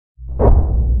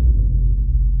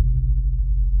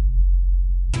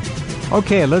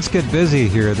Okay, let's get busy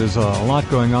here. There's a lot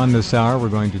going on this hour. We're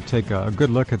going to take a good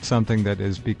look at something that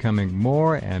is becoming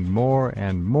more and more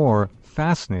and more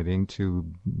fascinating to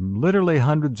literally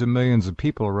hundreds of millions of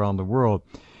people around the world.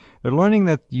 They're learning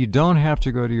that you don't have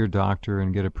to go to your doctor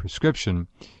and get a prescription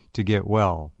to get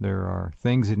well. There are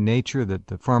things in nature that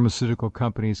the pharmaceutical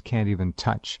companies can't even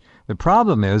touch. The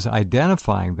problem is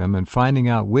identifying them and finding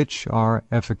out which are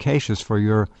efficacious for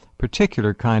your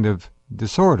particular kind of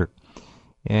disorder.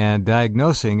 And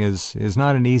diagnosing is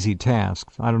not an easy task.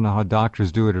 I don't know how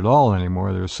doctors do it at all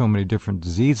anymore. There are so many different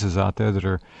diseases out there that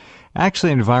are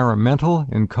actually environmental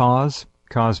in caused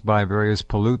by various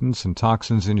pollutants and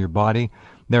toxins in your body.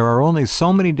 There are only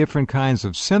so many different kinds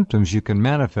of symptoms you can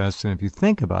manifest, and if you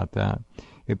think about that,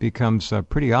 it becomes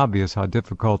pretty obvious how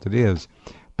difficult it is.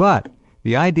 But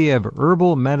the idea of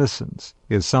herbal medicines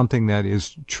is something that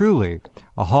is truly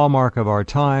a hallmark of our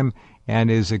time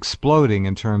and is exploding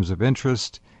in terms of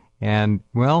interest and,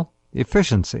 well,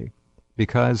 efficiency,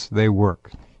 because they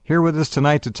work. Here with us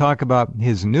tonight to talk about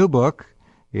his new book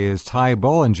is Ty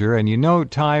Bollinger, and you know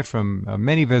Ty from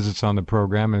many visits on the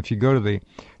program. And if you go to the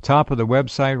top of the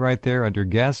website right there under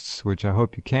guests, which I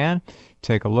hope you can,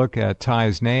 take a look at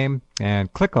Ty's name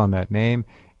and click on that name,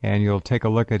 and you'll take a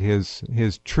look at his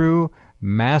true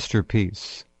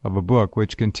masterpiece of a book,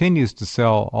 which continues to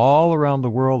sell all around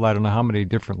the world. I don't know how many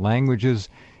different languages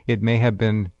it may have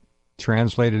been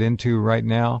translated into right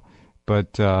now,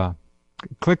 but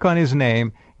click on his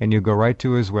name and you'll go right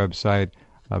to his website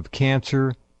of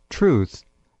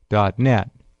cancertruth.net.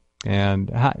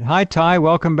 And hi, Ty,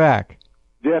 welcome back.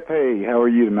 Jeff, hey, how are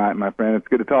you tonight, my friend? It's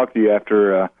good to talk to you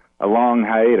after a long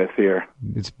hiatus here.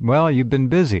 Well, you've been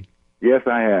busy. Yes,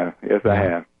 I have. I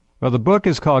have. Well, the book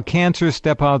is called Cancer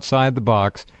Step Outside the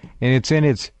Box, and it's in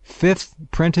its 5th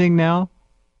printing now?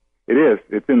 It is.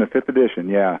 It's in the 5th edition,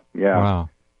 yeah. Wow.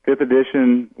 5th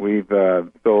edition, we've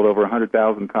sold over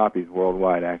 100,000 copies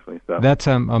worldwide, actually. So that's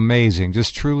amazing,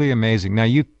 just truly amazing. Now,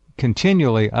 you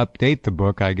continually update the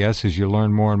book, I guess, as you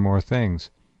learn more and more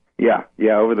things. Yeah,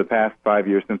 over the past 5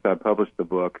 years since I published the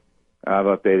book, I've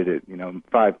updated it,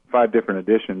 five different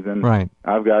editions, and right.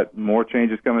 I've got more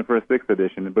changes coming for a 6th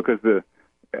edition, because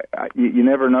you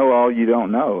never know all you don't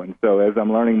know, and so as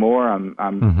I'm learning more, I'm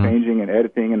changing and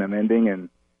editing and amending and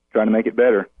trying to make it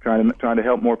better, trying to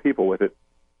help more people with it.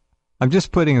 I'm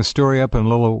just putting a story up in a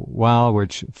little while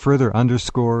which further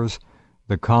underscores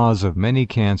the cause of many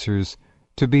cancers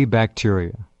to be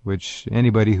bacteria, which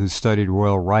anybody who's studied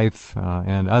Royal Rife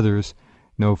and others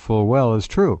know full well is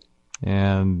true.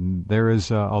 And there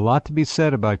is a lot to be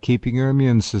said about keeping your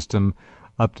immune system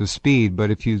up to speed.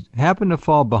 But if you happen to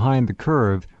fall behind the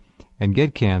curve and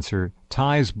get cancer,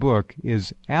 Ty's book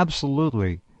is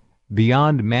absolutely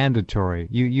beyond mandatory.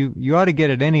 You ought to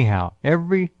get it anyhow.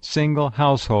 Every single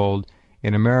household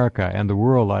in America and the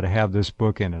world ought to have this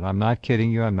book in it. I'm not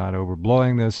kidding you. I'm not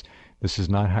overblowing this. This is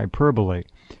not hyperbole.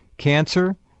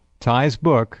 Cancer, Ty's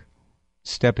book,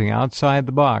 Stepping Outside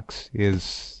the Box,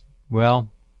 is, well,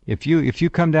 if you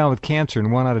come down with cancer,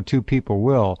 and 1 out of 2 people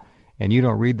will, and you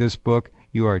don't read this book,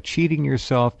 you are cheating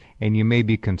yourself, and you may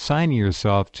be consigning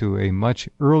yourself to a much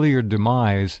earlier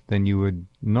demise than you would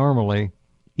normally,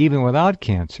 even without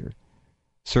cancer,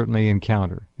 certainly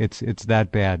encounter. It's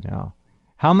that bad now.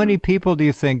 How many people do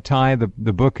you think, Ty, the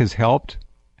book has helped?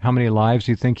 How many lives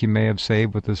do you think you may have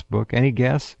saved with this book? Any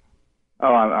guess?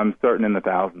 Oh, I'm certain in the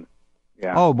thousands.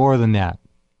 Yeah. Oh, more than that.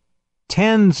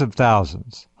 Tens of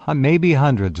thousands, maybe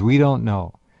hundreds. We don't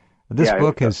know. This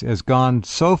book has gone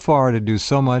so far to do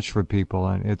so much for people,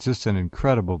 and it's just an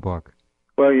incredible book.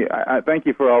 Well, I thank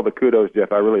you for all the kudos,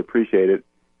 Jeff. I really appreciate it.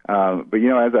 But,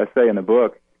 as I say in the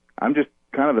book, I'm just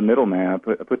kind of the middleman. I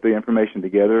put the information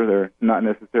together. They're not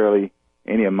necessarily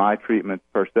any of my treatments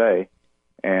per se.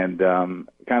 And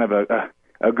kind of a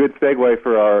good segue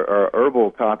for our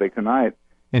herbal topic tonight.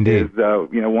 Indeed. Is,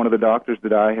 one of the doctors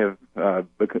that I have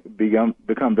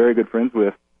become very good friends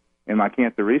with in my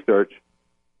cancer research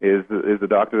is the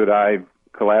doctor that I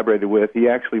collaborated with. He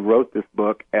actually wrote this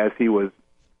book as he was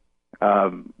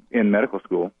in medical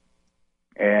school,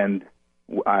 and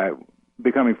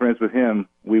becoming friends with him,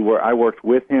 I worked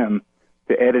with him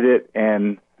to edit it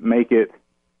and make it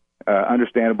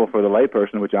understandable for the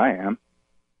layperson, which I am.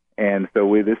 And so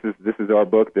this is our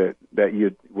book that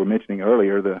you were mentioning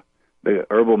earlier, the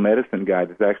Herbal Medicine Guide.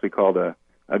 It's actually called a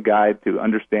guide to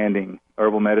understanding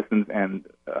herbal medicines and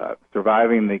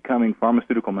surviving the coming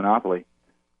pharmaceutical monopoly.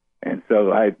 And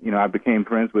so I became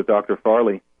friends with Dr.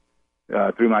 Farley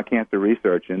through my cancer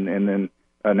research, and then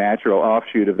a natural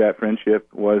offshoot of that friendship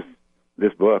was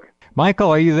this book. Michael,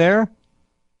 are you there?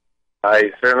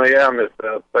 I certainly am. It's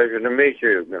a pleasure to meet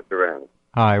you, Mr. Rand.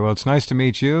 Hi, well, it's nice to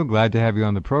meet you. Glad to have you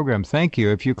on the program. Thank you.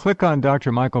 If you click on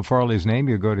Dr. Michael Farley's name,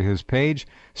 you go to his page,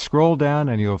 scroll down,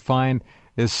 and you'll find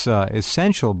this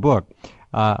essential book,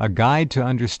 A Guide to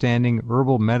Understanding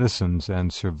Herbal Medicines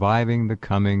and Surviving the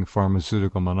Coming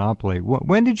Pharmaceutical Monopoly.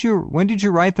 When did you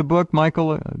write the book,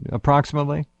 Michael,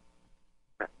 approximately?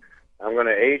 I'm going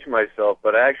to age myself,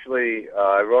 but actually,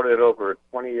 I wrote it over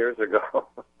 20 years ago.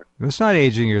 It's not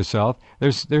aging yourself.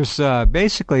 There's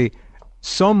basically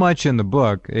so much in the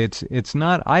book. It's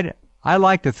not. I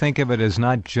like to think of it as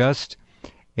not just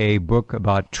a book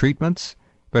about treatments,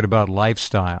 but about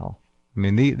lifestyle. I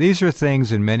mean, these are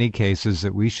things in many cases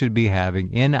that we should be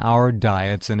having in our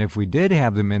diets, and if we did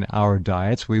have them in our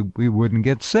diets, we wouldn't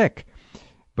get sick.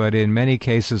 But in many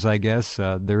cases, I guess,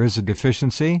 there is a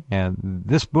deficiency, and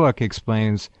this book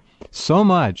explains so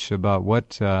much about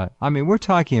what, we're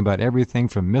talking about everything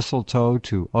from mistletoe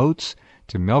to oats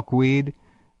to milkweed.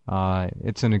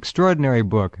 It's an extraordinary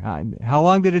book. How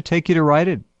long did it take you to write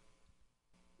it?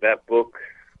 That book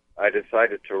I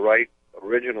decided to write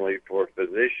originally for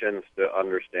physicians to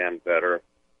understand better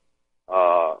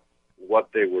what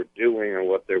they were doing and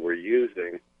what they were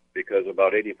using, because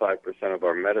about 85% of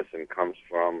our medicine comes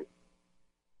from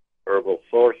herbal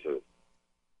sources,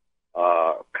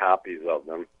 copies of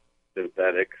them,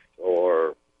 synthetics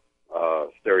or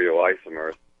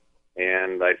stereoisomers.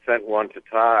 And I sent one to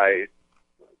Ty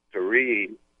to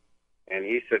read, and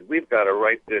he said, we've got to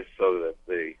write this so that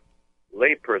the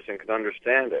layperson can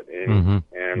understand it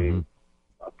and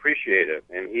appreciate it.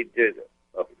 And he did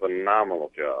a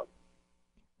phenomenal job.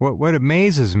 What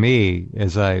amazes me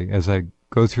as I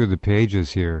go through the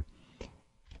pages here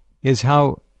is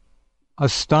how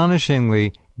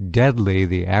astonishingly deadly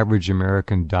the average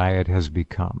American diet has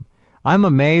become. I'm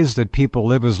amazed that people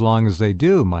live as long as they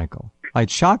do, Michael. It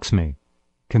shocks me,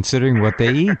 considering what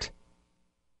they eat.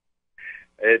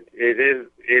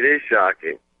 It is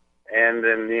shocking. And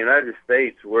in the United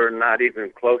States, we're not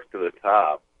even close to the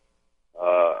top.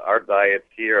 Our diets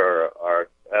here are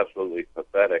absolutely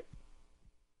pathetic.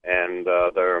 And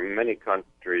there are many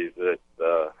countries that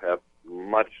have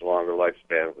much longer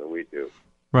lifespans than we do.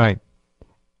 Right.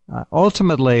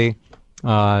 Ultimately,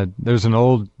 there's an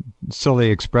old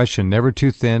silly expression, never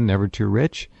too thin, never too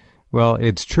rich. Well,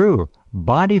 it's true.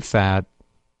 Body fat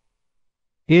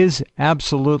is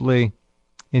absolutely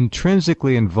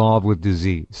intrinsically involved with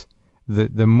disease.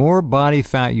 The more body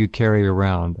fat you carry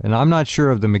around, and I'm not sure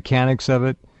of the mechanics of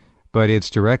it, but it's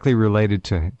directly related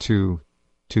to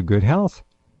good health.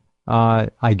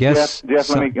 I guess. Jeff,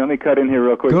 let me cut in here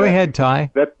real quick. Go ahead,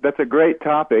 Ty. That's a great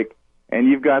topic, and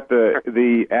you've got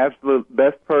the absolute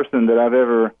best person that I've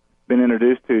ever been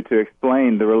introduced to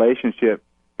explain the relationship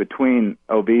between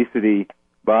obesity,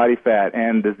 body fat,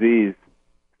 and disease.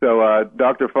 So,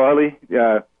 Dr. Farley,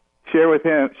 share with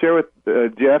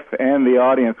Jeff and the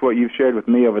audience what you've shared with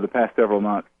me over the past several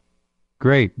months.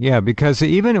 Great, yeah, because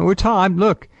even we're talking.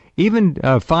 Look, even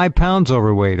 5 pounds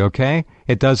overweight. Okay,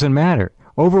 it doesn't matter.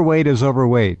 Overweight is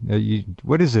overweight.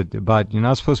 What is it about? You're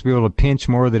not supposed to be able to pinch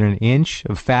more than an inch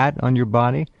of fat on your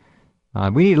body.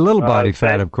 We need a little body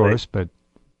fat, of course, but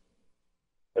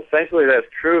essentially that's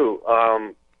true.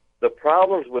 The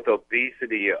problems with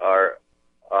obesity are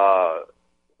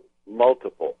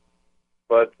multiple,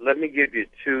 but let me give you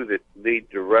two that lead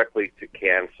directly to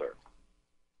cancer.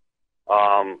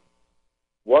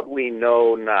 What we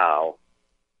know now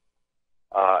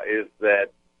is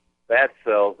that fat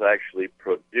cells actually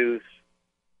produce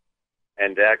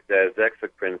and act as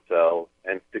exocrine cells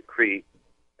and secrete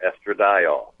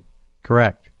estradiol.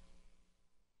 Correct.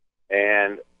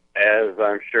 And as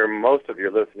I'm sure most of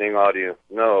your listening audience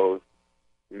knows,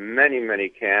 many, many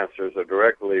cancers are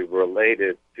directly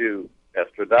related to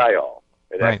estradiol.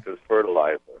 It acts as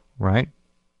fertilizer. Right.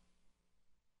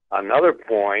 Another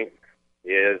point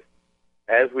is,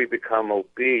 as we become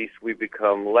obese, we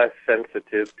become less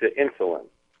sensitive to insulin.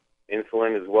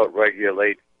 Insulin is what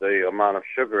regulates the amount of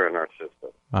sugar in our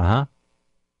system. Uh-huh.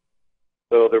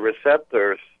 So the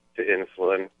receptors to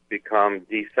insulin become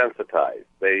desensitized.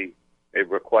 It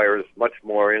requires much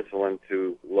more insulin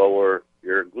to lower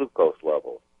your glucose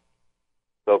levels.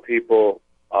 So people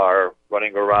are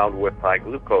running around with high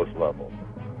glucose levels.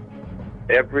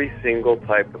 Every single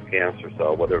type of cancer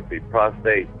cell, whether it be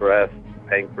prostate, breast,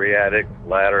 pancreatic,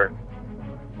 bladder,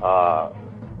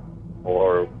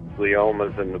 or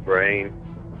gliomas in the brain,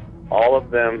 all of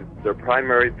them, their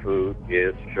primary food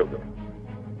is sugar.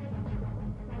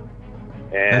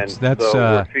 And so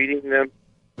we're feeding them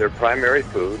their primary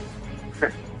food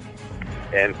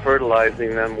and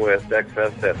fertilizing them with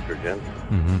excess estrogen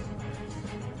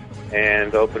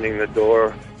and opening the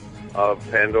door of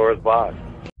Pandora's box.